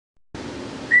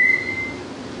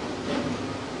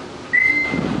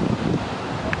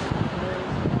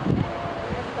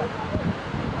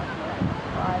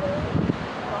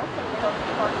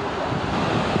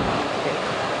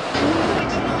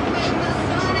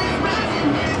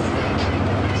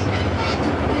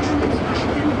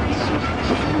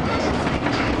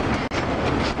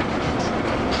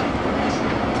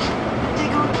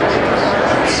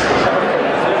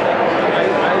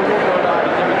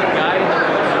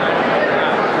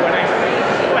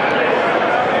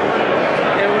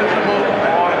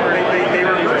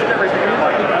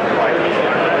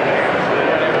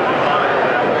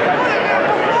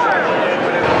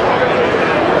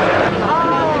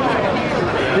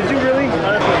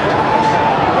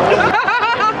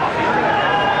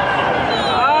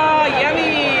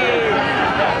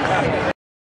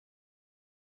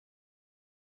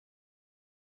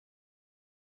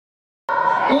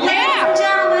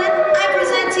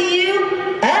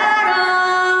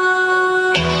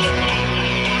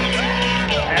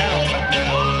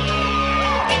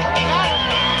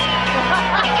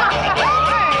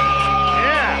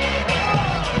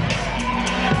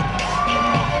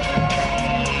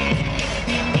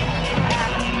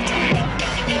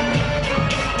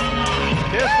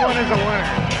the winner.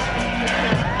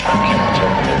 Cannot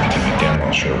tell me if you can be damn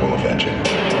well sure we'll avenge it.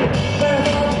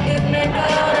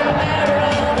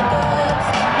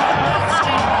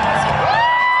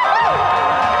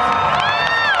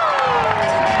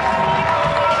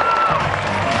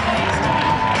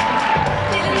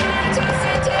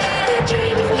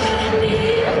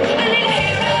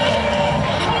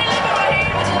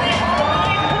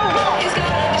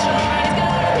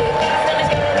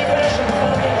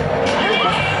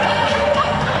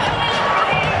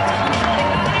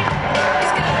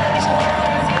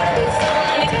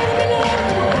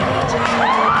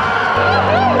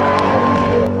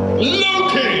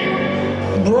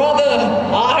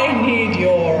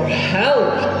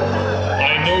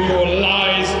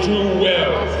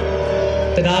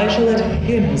 Then I shall let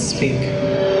him speak.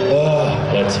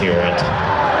 Let's hear it.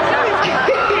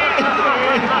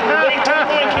 They took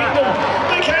my kingdom,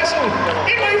 my castle,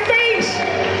 in my face!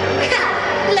 Ha!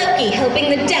 Loki helping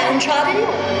the downtrodden?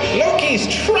 Loki's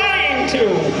trying to,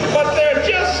 but they're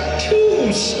just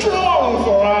too strong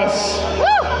for us.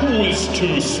 Who is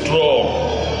too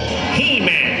strong?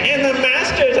 He-Man and the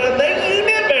Masters of the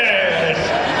Universe!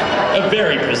 A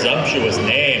very presumptuous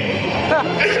name.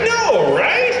 I know,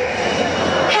 right?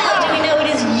 How do we know it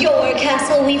is your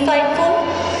castle we fight for?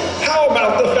 How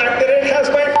about the fact that it has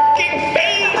my f***ing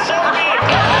face on it?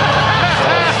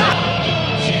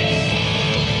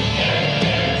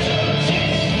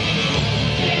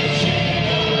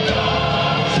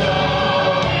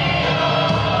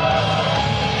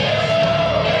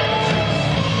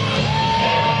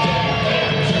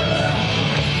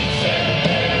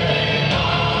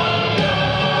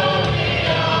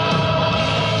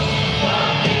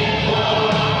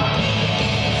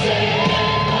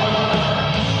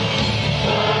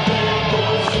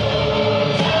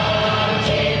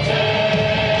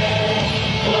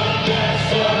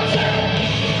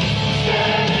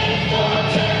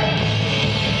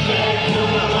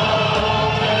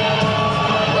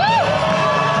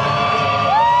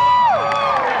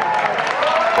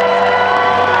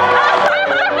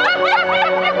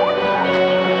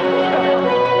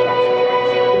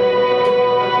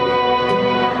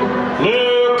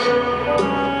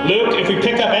 Luke, if we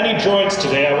pick up any droids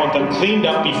today, I want them cleaned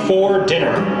up before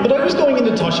dinner. But I was going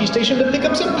into Toshi Station to pick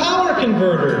up some power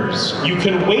converters. You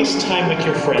can waste time with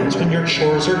your friends when your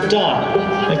chores are done.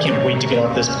 I can't wait to get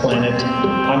off this planet.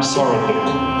 I'm sorry,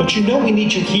 Luke, but you know we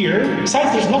need you here.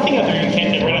 Besides, there's nothing out there you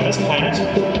can't get rid of this planet.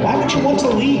 Why would you want to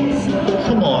leave?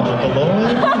 Come on, Uncle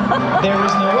Owen. There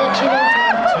is no action on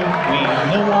Tatooine.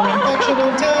 No action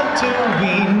on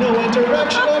Tatooine. No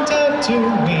interaction on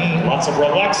Tatooine. Lots of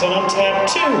relaxing on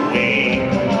Tatooine.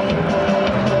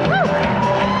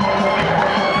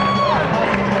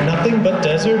 Nothing but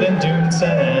desert and dune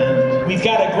sand. We've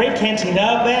got a great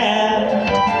cantina band.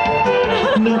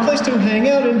 No place to hang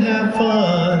out and have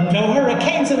fun. No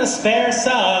hurricanes in a spare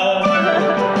sub.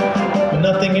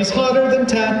 Nothing is hotter than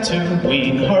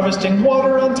Tatooine. Harvesting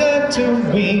water on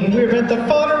Tatooine. We rent the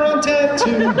fodder on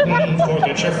Tatooine.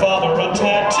 Forget your father on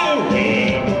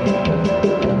Tatooine.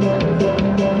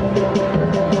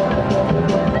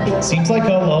 Seems like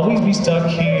I'll always be stuck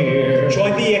here.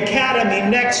 Join the academy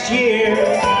next year.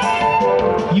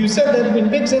 You said that when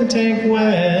Biggs and Tank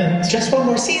went. Just one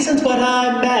more season's what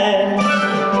I meant.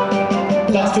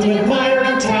 Lots to admire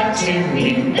on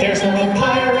Tatooine. There's no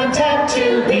empire on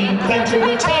Tatooine. Plan to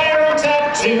retire on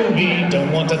Tatooine.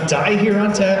 Don't want to die here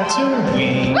on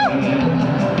Tatooine.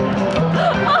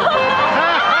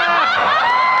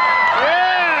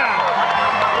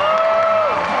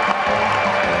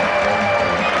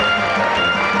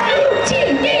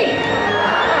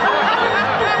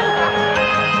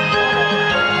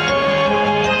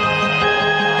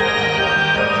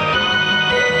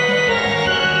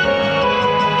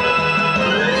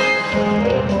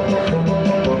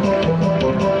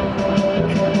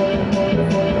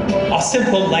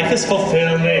 Simple life is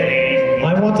fulfilling.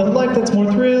 I want a life that's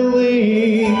more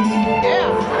thrilling.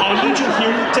 I need you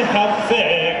here to help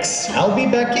fix. I'll be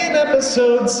back in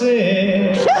episode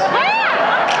 6.